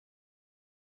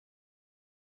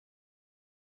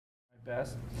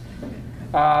Best.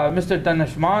 Mr.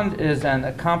 Daneshmand is an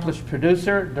accomplished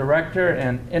producer, director,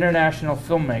 and international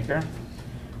filmmaker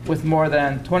with more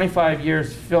than 25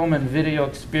 years film and video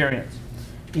experience.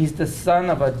 He's the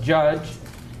son of a judge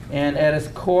and at his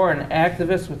core an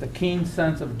activist with a keen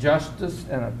sense of justice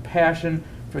and a passion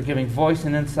for giving voice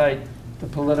and insight to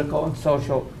political and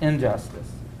social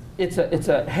injustice. It's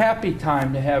a happy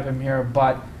time to have him here,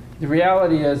 but the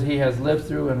reality is he has lived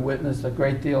through and witnessed a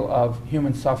great deal of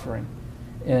human suffering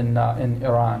in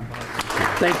Iran.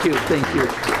 Thank you, thank you.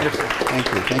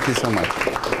 Thank you so much.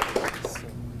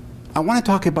 I want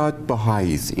to talk about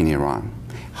Baha'is in Iran.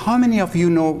 How many of you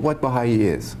know what Baha'i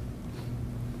is?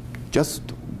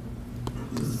 Just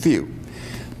few.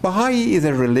 Baha'i is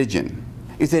a religion.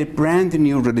 It's a brand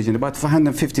new religion, about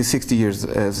 150, 60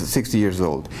 years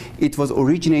old. It was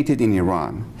originated in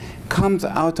Iran, comes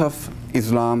out of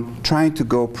Islam, trying to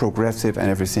go progressive and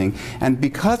everything. And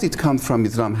because it comes from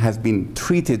Islam, has been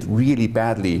treated really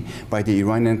badly by the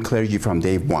Iranian clergy from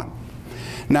day one.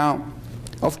 Now,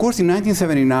 of course, in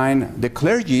 1979, the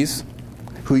clergies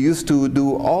who used to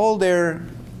do all their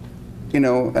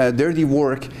dirty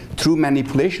work through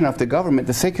manipulation of the government,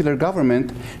 the secular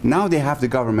government, now they have the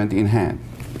government in hand.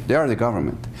 They are the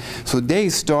government. So they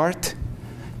start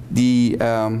the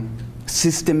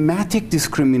systematic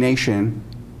discrimination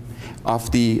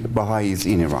of the Baha'is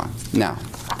in Iran. Now,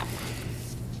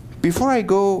 before I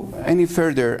go any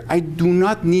further, I do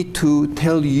not need to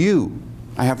tell you,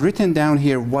 I have written down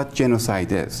here what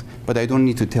genocide is, but I don't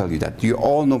need to tell you that. You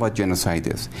all know what genocide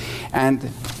is. And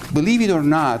believe it or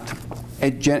not,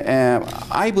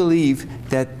 I believe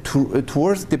that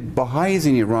towards the Baha'is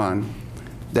in Iran,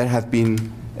 there has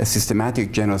been a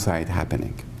systematic genocide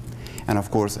happening. And of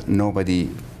course,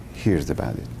 nobody hears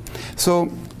about it.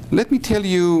 So let me tell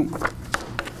you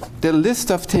the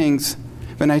list of things.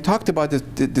 When I talked about the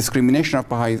discrimination of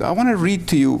Baha'is, I want to read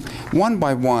to you one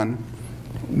by one,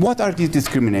 what are these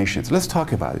discriminations? Let's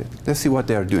talk about it. Let's see what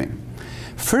they are doing.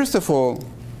 First of all,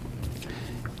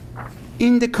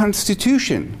 in the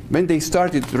Constitution, when they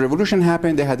started, the revolution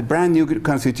happened, they had a brand new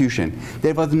Constitution.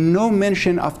 There was no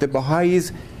mention of the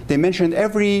Baha'is. They mentioned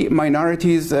every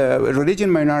minorities, religion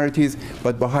minorities,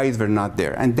 but Baha'is were not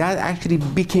there. And that actually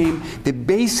became the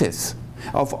basis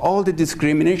of all the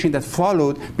discrimination that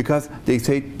followed, because they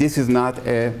say this is not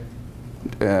a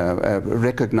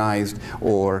recognized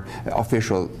or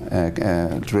official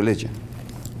religion.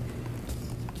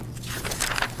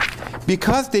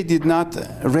 Because they did not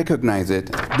recognize it,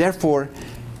 therefore,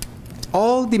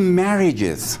 all the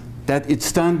marriages that it's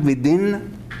done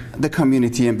within the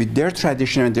community and with their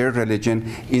tradition and their religion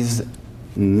is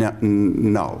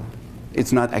null.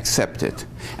 It's not accepted.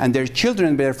 And their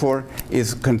children, therefore,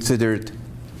 is considered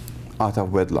out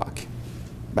of wedlock.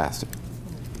 Bastard.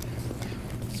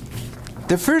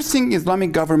 The first thing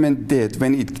Islamic government did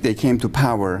when they came to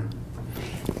power,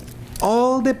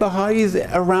 all the Baha'is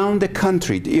around the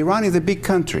country, Iran is a big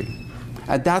country.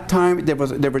 At that time, there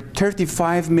were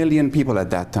 35 million people at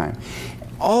that time.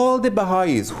 All the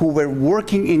Baha'is who were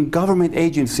working in government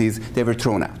agencies, they were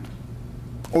thrown out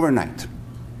overnight.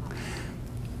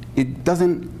 It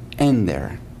doesn't end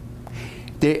there.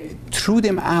 They threw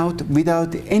them out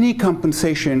without any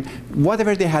compensation.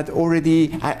 Whatever they had already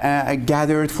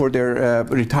gathered for their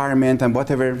retirement and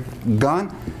whatever, gone.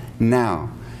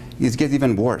 Now, it gets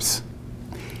even worse.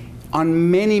 On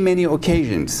many, many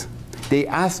occasions, they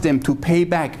asked them to pay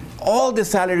back all the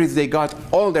salaries they got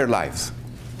all their lives.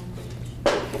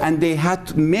 And they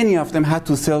had, many of them had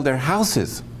to sell their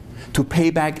houses to pay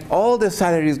back all the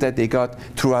salaries that they got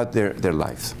throughout their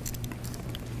lives.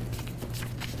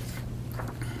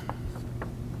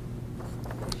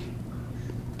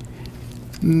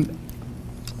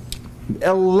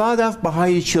 A lot of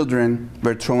Baha'i children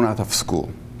were thrown out of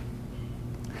school.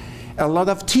 A lot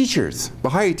of teachers,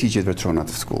 Baha'i teachers, were thrown out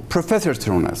of school. Professors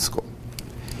thrown out of school.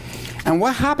 And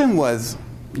what happened was,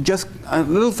 just a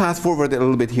little fast forward a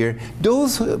little bit here,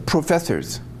 those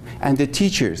professors and the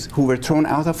teachers who were thrown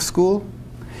out of school,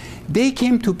 they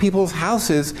came to people's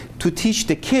houses to teach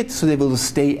the kids so they will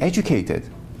stay educated.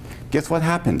 Guess what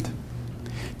happened?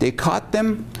 They caught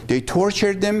them, they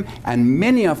tortured them, and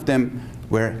many of them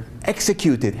were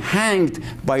executed, hanged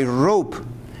by rope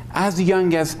as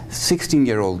young as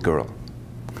 16-year-old girl.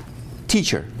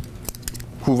 Teacher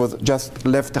who was just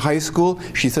left high school,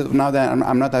 she said, now that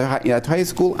I'm not at high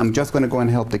school, I'm just going to go and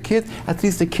help the kids. At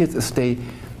least the kids stay,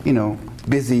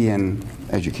 busy and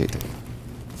educated.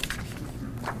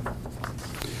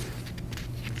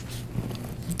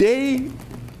 They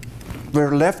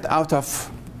were left out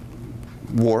of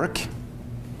work.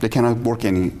 They cannot work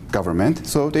any government,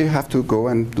 so they have to go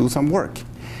and do some work.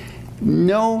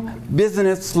 no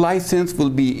business license will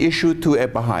be issued to a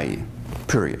Baha'i,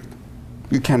 period.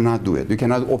 You cannot do it. You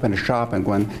cannot open a shop and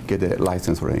go and get a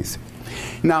license or anything.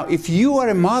 Now, if you are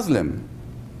a Muslim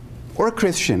or a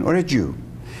Christian or a Jew,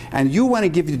 and you want to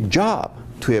give a job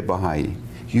to a Baha'i,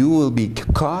 you will be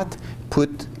caught,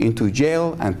 put into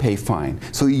jail, and pay fine.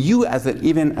 So you,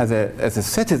 even as a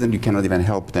citizen, you cannot even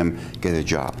help them get a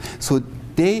job. So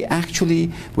they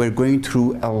actually were going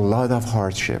through a lot of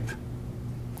hardship,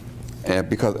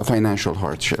 because of financial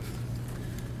hardship.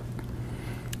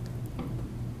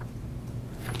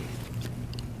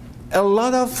 A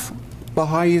lot of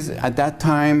Baha'is at that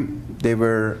time, they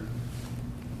were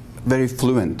very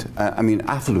affluent.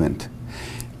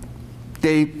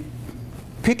 They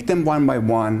picked them one by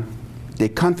one, they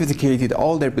confiscated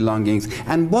all their belongings,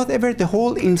 and whatever the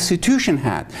whole institution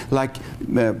had, like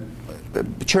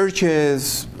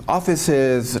churches,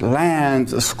 offices,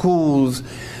 lands, schools,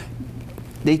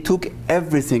 they took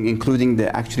everything, including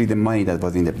actually the money that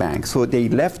was in the bank. So they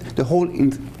left the whole,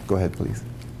 go ahead please.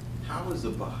 How was the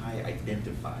Baha'i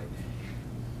identified?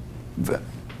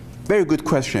 Very good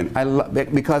question,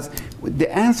 because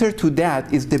the answer to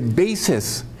that is the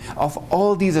basis of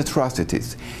all these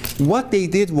atrocities. What they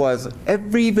did was,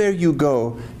 everywhere you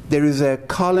go, there is a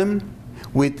column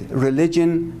with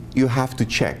religion you have to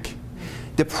check.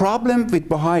 The problem with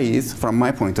Baha'is, from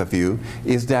my point of view,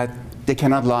 is that they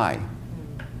cannot lie.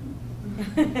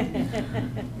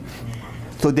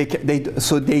 So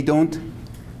they don't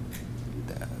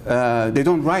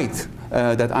write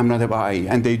that I'm not a Baha'i,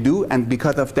 and they do, and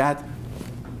because of that,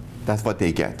 that's what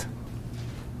they get.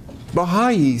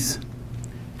 Baha'is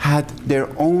had their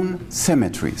own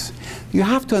cemeteries. You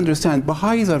have to understand,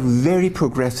 Baha'is are very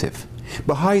progressive.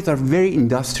 Baha'is are very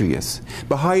industrious.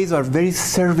 Baha'is are very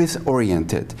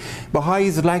service-oriented.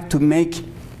 Baha'is like to make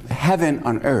heaven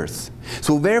on earth.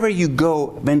 So wherever you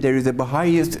go, when there is a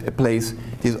Baha'i place,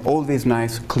 it is always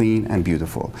nice, clean, and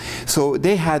beautiful. So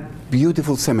they had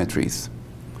beautiful cemeteries.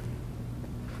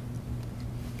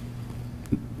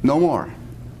 No more.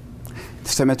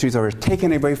 Cemeteries are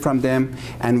taken away from them,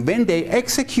 and when they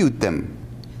execute them,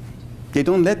 they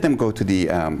don't let them go to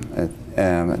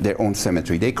their own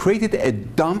cemetery. They created a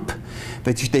dump,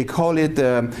 which they call it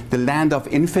the land of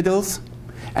infidels,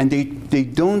 and they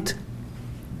don't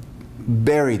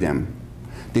bury them.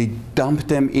 They dump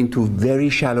them into very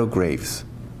shallow graves.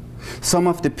 Some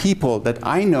of the people that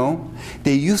I know,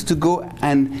 they used to go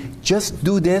and just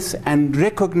do this and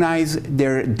recognize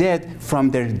their dead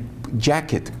from their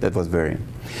jacket that was wearing.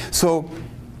 So,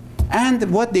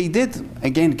 and what they did,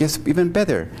 again, gets even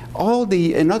better.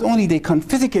 Not only they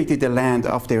confiscated the land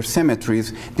of their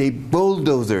cemeteries, they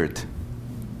bulldozed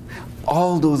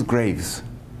all those graves.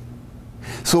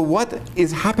 So what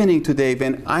is happening today,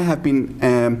 when I have been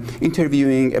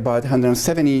interviewing about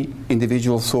 170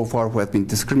 individuals so far who have been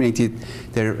discriminated,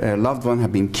 their loved ones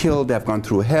have been killed, they have gone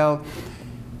through hell,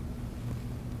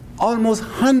 almost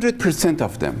 100%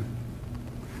 of them,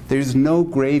 there is no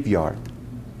graveyard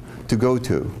to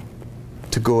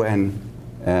go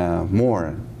and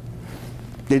mourn.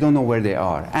 They don't know where they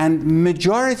are. And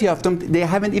majority of them, they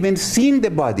haven't even seen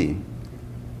the body.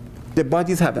 The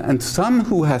bodies have, and some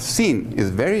who have seen, is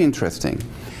very interesting.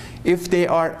 If they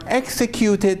are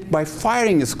executed by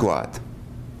firing squad,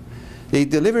 they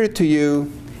deliver it to you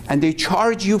and they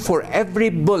charge you for every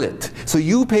bullet. So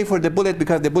you pay for the bullet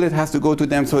because the bullet has to go to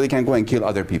them so they can go and kill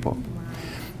other people.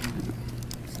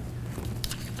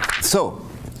 So,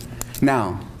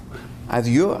 now, as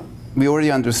we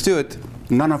already understood,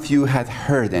 none of you had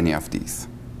heard any of these.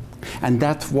 And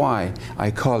that's why I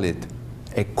call it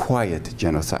a quiet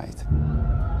genocide.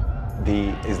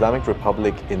 The Islamic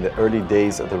Republic in the early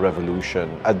days of the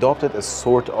revolution adopted a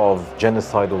sort of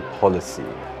genocidal policy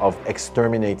of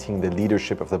exterminating the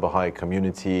leadership of the Baha'i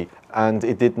community, and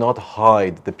it did not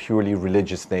hide the purely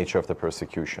religious nature of the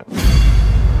persecution.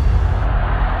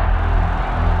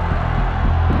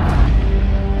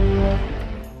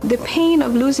 The pain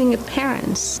of losing your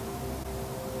parents,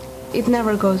 it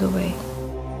never goes away.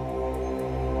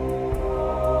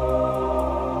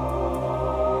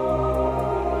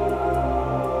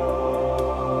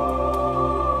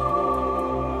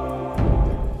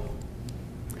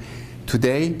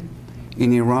 Today,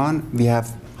 in Iran, we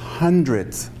have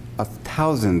hundreds of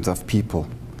thousands of people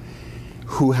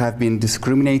who have been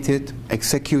discriminated,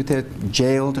 executed,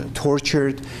 jailed,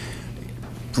 tortured,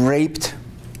 raped,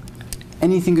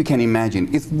 anything you can imagine.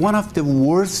 It's one of the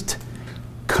worst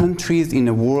countries in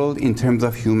the world in terms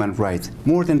of human rights.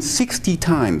 More than 60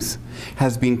 times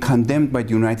has been condemned by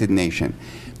the United Nations.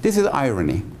 This is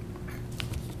irony.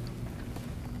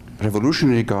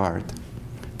 Revolutionary Guard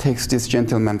takes this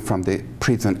gentleman from the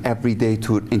prison every day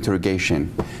to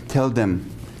interrogation. Tell them,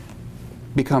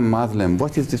 become Muslim.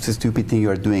 What is this stupid thing you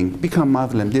are doing? Become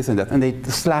Muslim, this and that. And they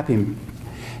slap him.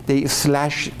 They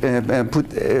slash,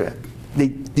 they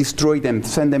destroy them,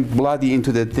 send them bloody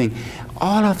into the thing.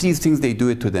 All of these things, they do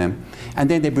it to them. And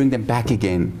then they bring them back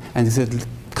again. And they said,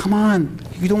 come on,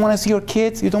 you don't want to see your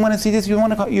kids? You don't want to see this? You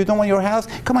don't want your house?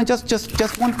 Come on,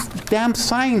 just one damn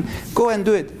sign. Go and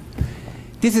do it.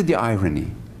 This is the irony.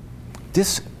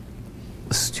 This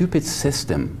stupid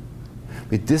system,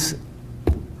 with this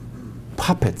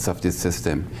puppets of this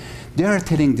system, they are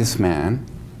telling this man,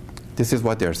 this is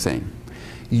what they're saying.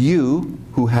 You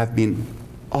who have been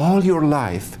all your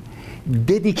life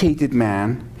dedicated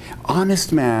man,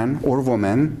 honest man or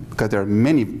woman, because there are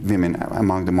many women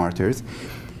among the martyrs,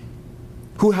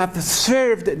 who have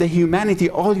served the humanity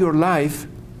all your life,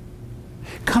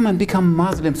 come and become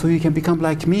Muslim so you can become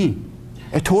like me,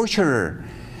 a torturer,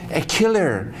 a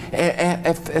killer,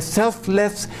 a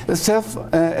selfless, a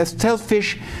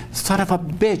selfish son of a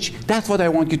bitch. That's what I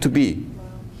want you to be.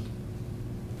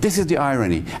 This is the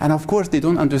irony. And of course, they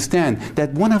don't understand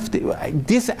that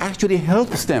this actually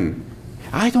helps them.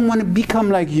 I don't want to become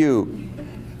like you.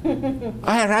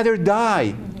 I'd rather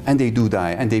die. And they do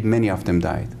die, and many of them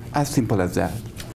died. As simple as that.